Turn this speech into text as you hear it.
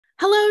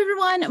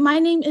everyone, my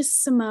name is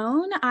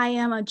Simone. I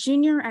am a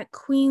junior at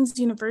Queen's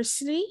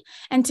University,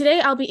 and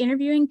today I'll be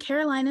interviewing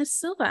Carolina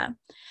Silva.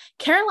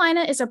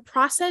 Carolina is a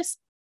process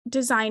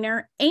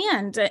designer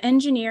and an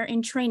engineer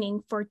in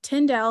training for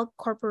Tyndall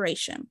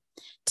Corporation.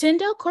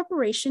 Tyndall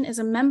Corporation is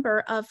a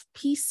member of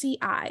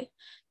PCI.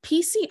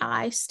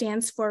 PCI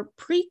stands for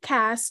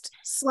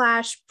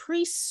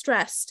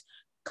Precast/Prestressed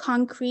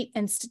Concrete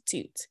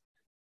Institute.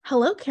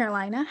 Hello,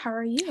 Carolina. How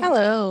are you?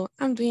 Hello,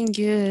 I'm doing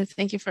good.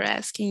 Thank you for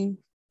asking.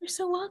 You're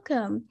so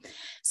welcome.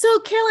 So,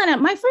 Carolina,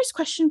 my first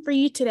question for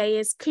you today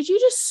is, could you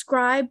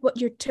describe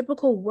what your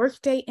typical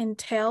workday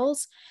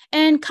entails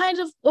and kind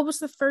of what was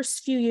the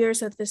first few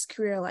years of this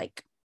career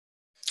like?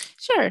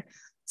 Sure.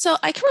 So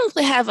I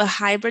currently have a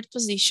hybrid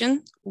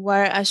position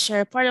where I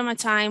share part of my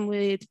time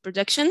with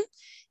production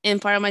and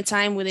part of my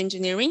time with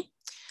engineering.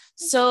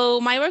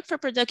 So my work for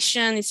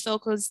production is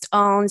focused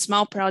on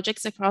small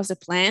projects across the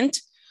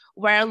plant,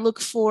 where I look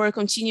for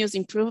continuous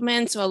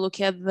improvement. So I look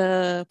at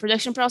the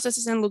production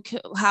processes and look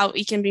at how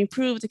it can be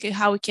improved,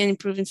 how we can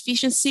improve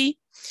efficiency.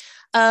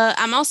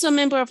 I'm also a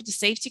member of the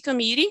safety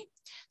committee.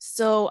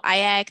 So I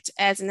act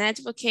as an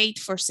advocate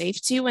for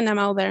safety when I'm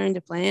out there in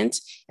the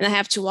plant, and I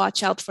have to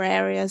watch out for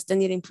areas that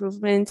need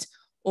improvement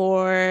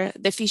or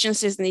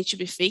deficiencies that need to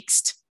be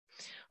fixed.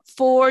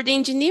 For the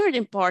engineering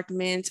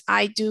department,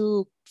 I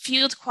do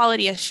field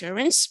quality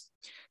assurance.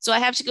 So I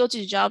have to go to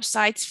the job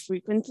sites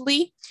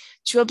frequently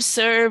to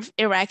observe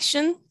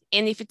erection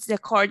and if it's in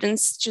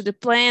accordance to the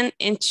plan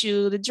and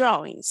to the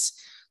drawings.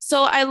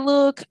 So I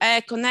look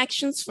at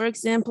connections, for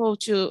example,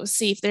 to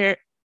see if they're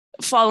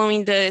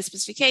following the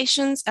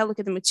specifications. I look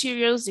at the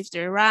materials, if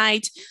they're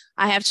right.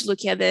 I have to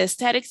look at the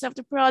aesthetics of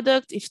the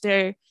product, if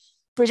they're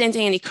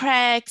presenting any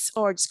cracks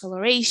or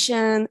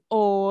discoloration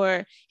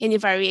or any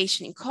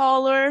variation in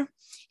color.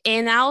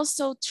 And I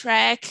also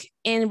track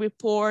and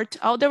report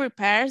all the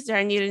repairs that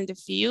are needed in the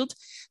field.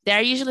 They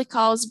are usually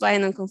caused by a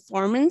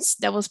nonconformance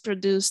that was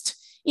produced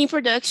in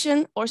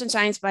production or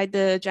sometimes by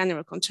the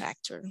general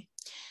contractor.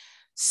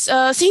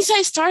 So since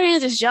I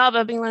started this job,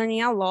 I've been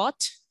learning a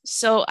lot.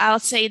 So I'll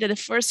say that the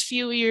first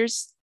few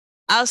years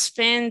I'll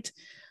spend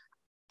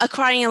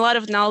acquiring a lot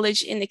of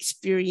knowledge and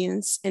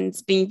experience, and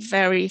it's been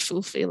very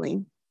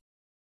fulfilling.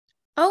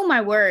 Oh, my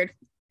word.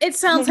 It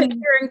sounds like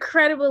you're an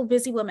incredible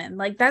busy woman.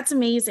 Like, that's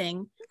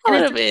amazing. A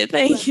little bit,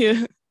 thank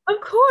you. Of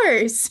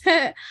course.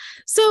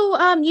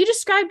 So you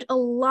described a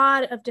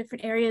lot of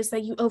different areas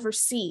that you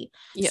oversee.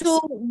 Yes. So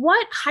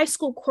what high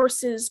school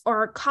courses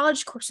or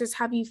college courses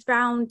have you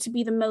found to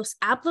be the most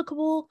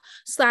applicable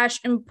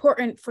 /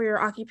 important for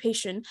your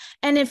occupation?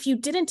 And if you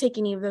didn't take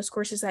any of those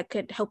courses that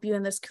could help you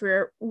in this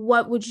career,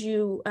 what would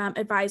you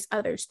advise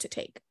others to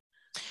take?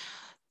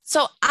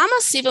 So I'm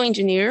a civil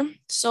engineer,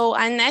 so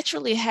I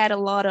naturally had a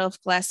lot of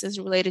classes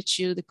related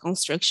to the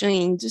construction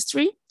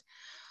industry,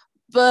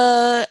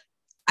 but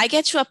I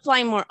get to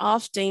apply more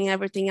often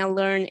everything I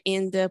learned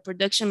in the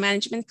production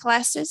management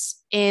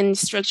classes and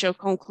structural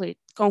concrete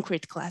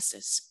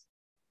classes.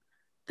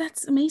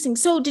 That's amazing.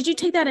 So did you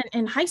take that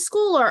in high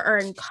school or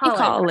in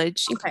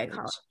college? In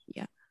college.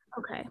 Yeah.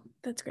 Okay,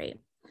 that's great.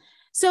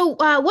 So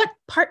what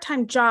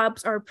part-time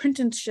jobs or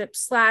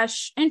apprenticeships /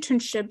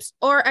 internships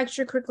or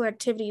extracurricular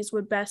activities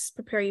would best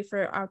prepare you for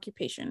your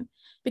occupation?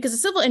 Because a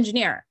civil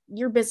engineer,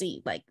 you're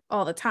busy like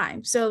all the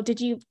time. So did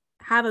you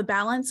have a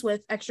balance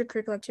with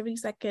extracurricular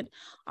activities that could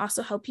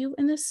also help you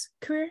in this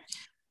career?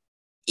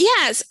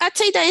 Yes, I'd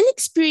say that any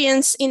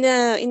experience in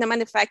the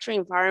manufacturing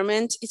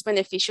environment is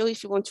beneficial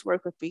if you want to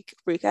work with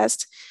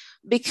precast,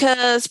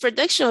 because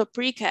production of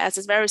precast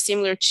is very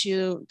similar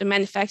to the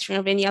manufacturing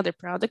of any other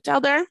product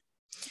out there.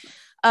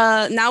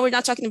 Now we're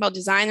not talking about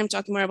design, I'm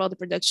talking more about the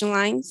production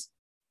lines.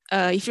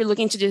 If you're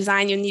looking to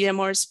design, you need a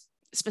more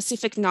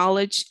specific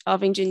knowledge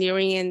of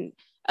engineering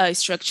and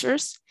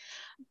structures.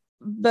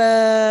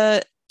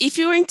 But if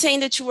you're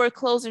intended to work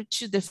closer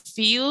to the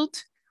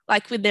field,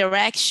 like with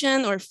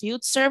direction or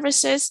field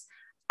services,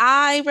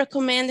 I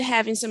recommend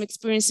having some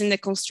experience in the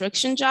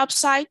construction job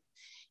site,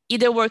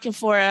 either working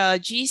for a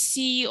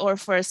GC or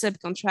for a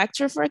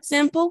subcontractor, for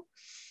example,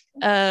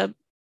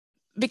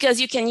 because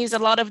you can use a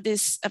lot of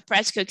this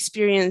practical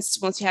experience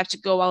once you have to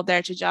go out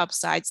there to job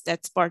sites.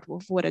 That's part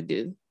of what I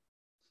do.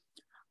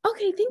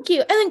 Okay, thank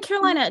you. And then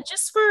Carolina,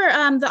 just for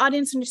the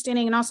audience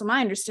understanding and also my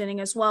understanding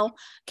as well,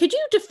 could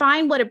you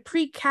define what a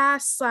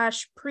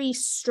precast /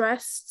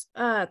 prestressed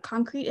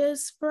concrete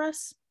is for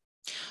us?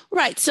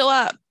 Right, so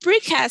a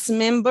precast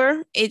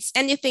member, it's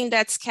anything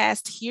that's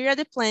cast here at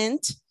the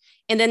plant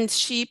and then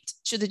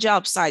shipped to the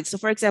job site. So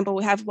for example,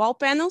 we have wall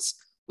panels,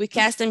 we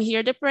cast them here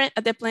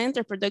at the plant,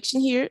 they're produced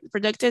here,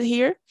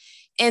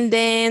 and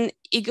then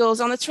it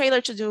goes on a trailer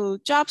to the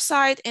job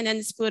site, and then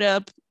it's put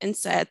up and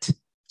set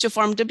to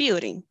form the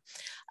building.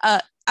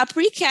 A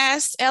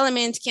precast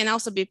element can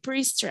also be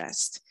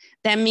pre-stressed.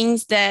 That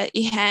means that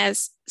it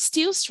has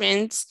steel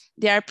strands.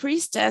 They are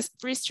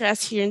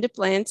pre-stressed here in the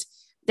plant.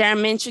 They are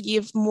meant to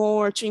give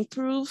more, to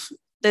improve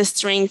the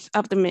strength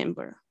of the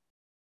member.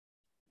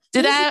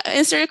 Did I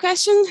answer your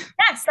question?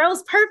 Yes, that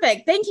was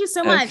perfect. Thank you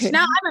so much. Okay.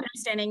 Now I'm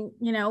understanding,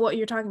 what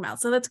you're talking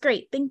about. So that's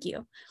great. Thank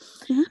you.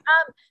 Mhm.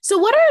 So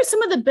what are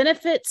some of the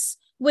benefits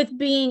with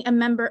being a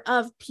member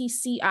of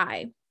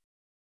PCI?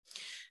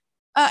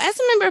 As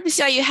a member of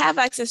PCI, you have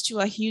access to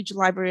a huge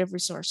library of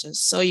resources.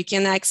 So you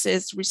can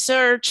access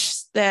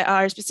research that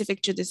are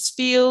specific to this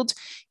field.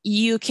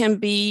 You can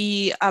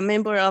be a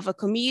member of a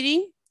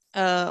committee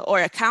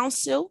or a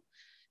council.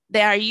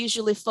 They are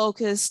usually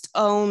focused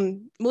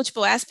on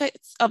multiple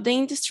aspects of the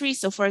industry.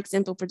 So for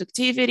example,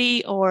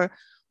 productivity or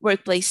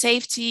workplace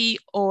safety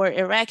or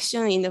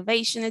erection,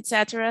 innovation,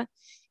 etc.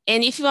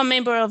 And if you're a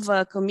member of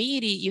a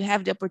committee, you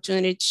have the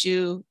opportunity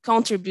to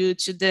contribute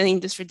to the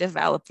industry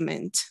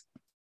development.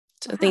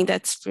 So Wow. I think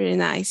that's pretty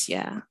nice,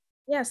 yeah.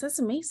 Yes, that's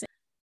amazing.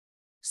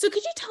 So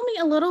could you tell me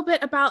a little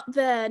bit about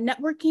the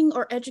networking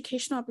or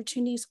educational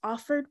opportunities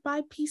offered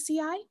by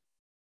PCI?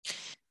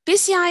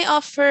 PCI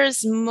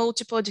offers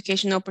multiple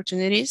educational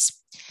opportunities.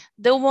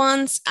 The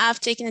ones I've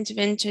taken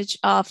advantage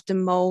of the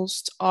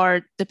most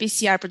are the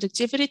PCI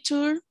Productivity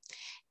Tour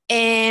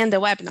and the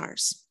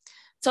webinars.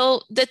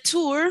 So the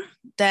tour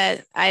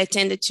that I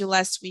attended to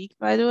last week,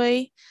 by the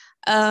way,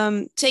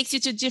 takes you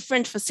to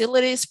different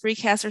facilities,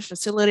 precasters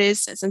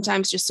facilities, and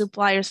sometimes just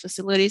suppliers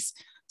facilities.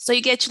 So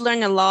you get to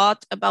learn a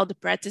lot about the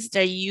practices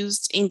that are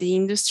used in the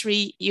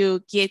industry.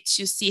 You get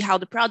to see how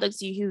the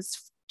products you use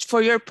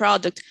for your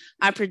product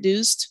are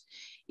produced.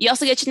 You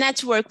also get to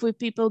network with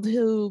people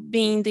who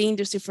been in the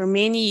industry for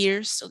many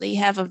years, so they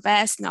have a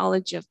vast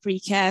knowledge of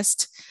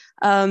precast.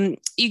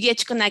 You get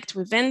to connect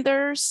with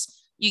vendors.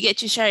 You get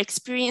to share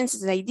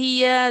experiences,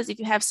 ideas. If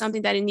you have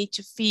something that you need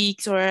to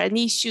fix or an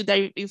issue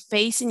that you're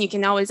facing, you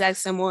can always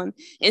ask someone,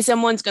 and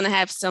someone's going to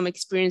have some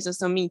experience or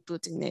some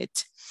input in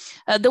it.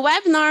 The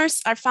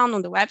webinars are found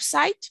on the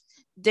website.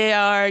 They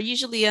are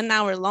usually an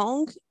hour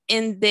long,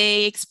 and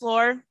they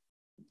explore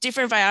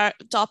different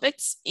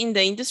topics in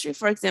the industry.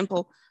 For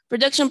example,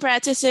 production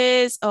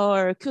practices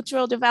or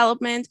cultural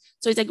development.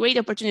 So it's a great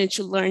opportunity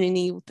to learn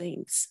new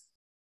things.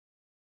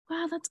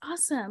 Wow, that's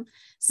awesome.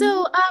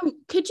 So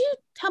could you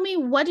tell me,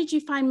 what did you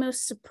find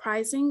most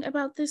surprising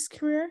about this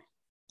career?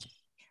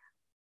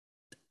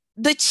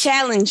 The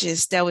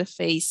challenges that we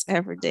face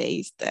every day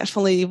is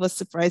definitely what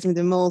surprised me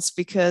the most,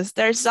 because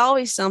there's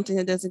always something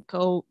that doesn't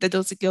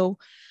go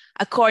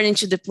according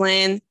to the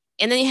plan.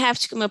 And then you have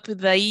to come up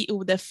with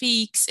a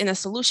fix and a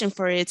solution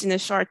for it in a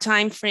short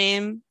time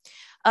frame.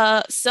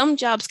 Some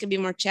jobs can be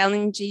more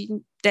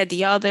challenging than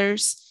the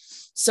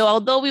others. So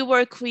although we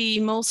work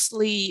with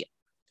mostly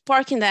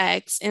parking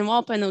decks and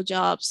wall panel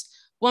jobs,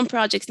 one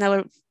project's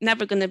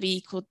never going to be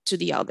equal to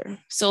the other.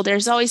 So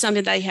there's always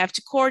something that you have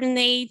to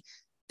coordinate,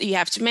 you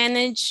have to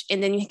manage,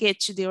 and then you get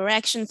to the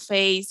erection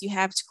phase. You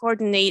have to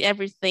coordinate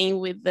everything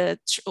with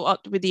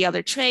the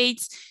other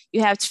trades.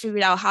 You have to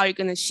figure out how you're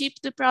going to ship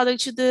the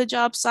product to the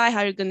job site,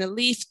 how you're going to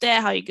lift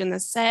that, how you're going to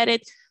set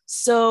it.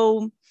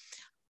 So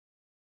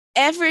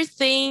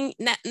everything,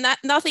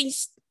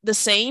 nothing's the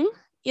same,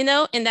 and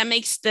that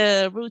makes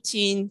the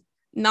routine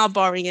not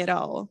boring at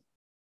all.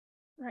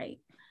 Right.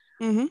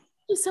 Mm-hmm. Thank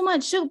you so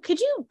much. So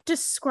could you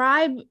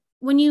describe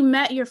when you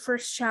met your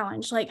first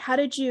challenge, like how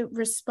did you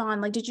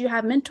respond? Like, did you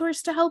have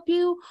mentors to help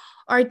you,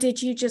 or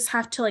did you just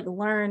have to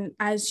learn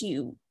as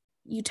you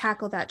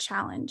tackle that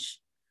challenge?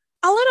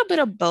 A little bit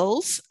of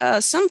both.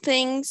 Some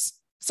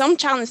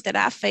challenges that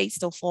I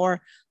faced so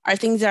far are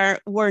things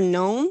that were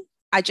known.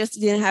 I just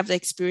didn't have the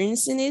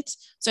experience in it.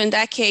 So in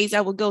that case, I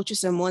would go to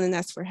someone and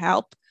ask for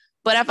help.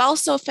 But I've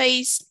also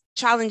faced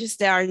challenges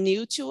that are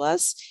new to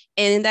us.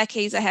 And in that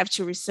case, I have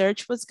to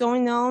research what's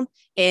going on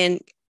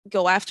and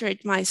go after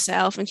it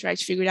myself and try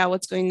to figure out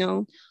what's going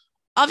on.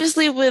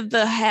 Obviously, with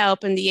the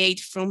help and the aid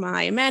from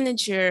my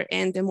manager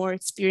and the more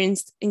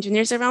experienced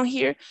engineers around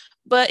here,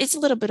 but it's a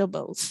little bit of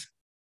both.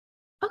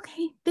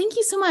 Okay, thank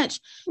you so much.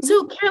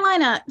 So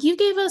Carolina, you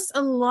gave us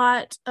a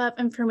lot of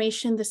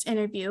information this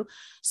interview.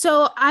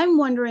 So I'm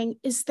wondering,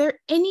 is there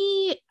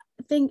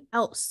anything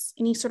else,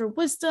 any sort of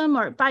wisdom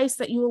or advice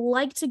that you would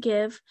like to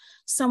give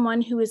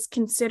someone who is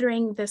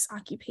considering this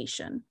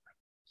occupation?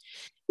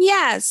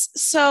 Yes,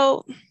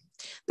 so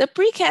the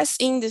precast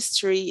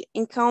industry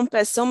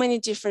encompasses so many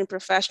different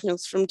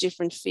professionals from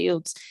different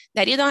fields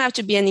that you don't have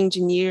to be an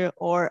engineer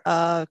or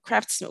a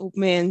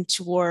craftsman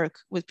to work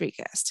with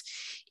precast.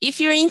 If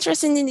you're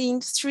interested in the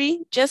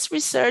industry, just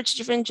research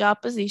different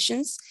job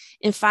positions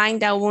and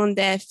find out one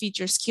that fits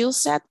your skill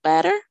set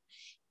better.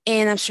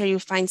 And I'm sure you'll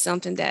find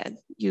something that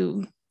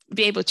you'll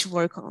be able to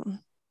work on.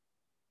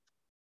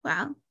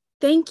 Wow.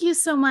 Thank you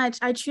so much.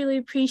 I truly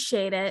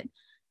appreciate it.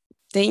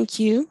 Thank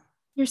you.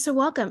 You're so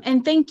welcome.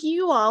 And thank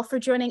you all for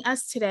joining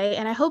us today.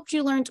 And I hope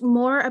you learned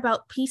more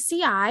about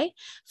PCI.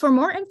 For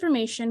more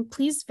information,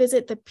 please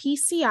visit the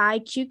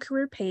PCI Q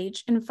Career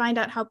page and find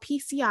out how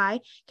PCI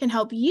can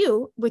help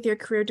you with your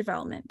career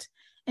development.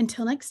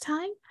 Until next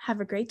time, have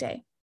a great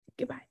day.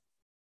 Goodbye.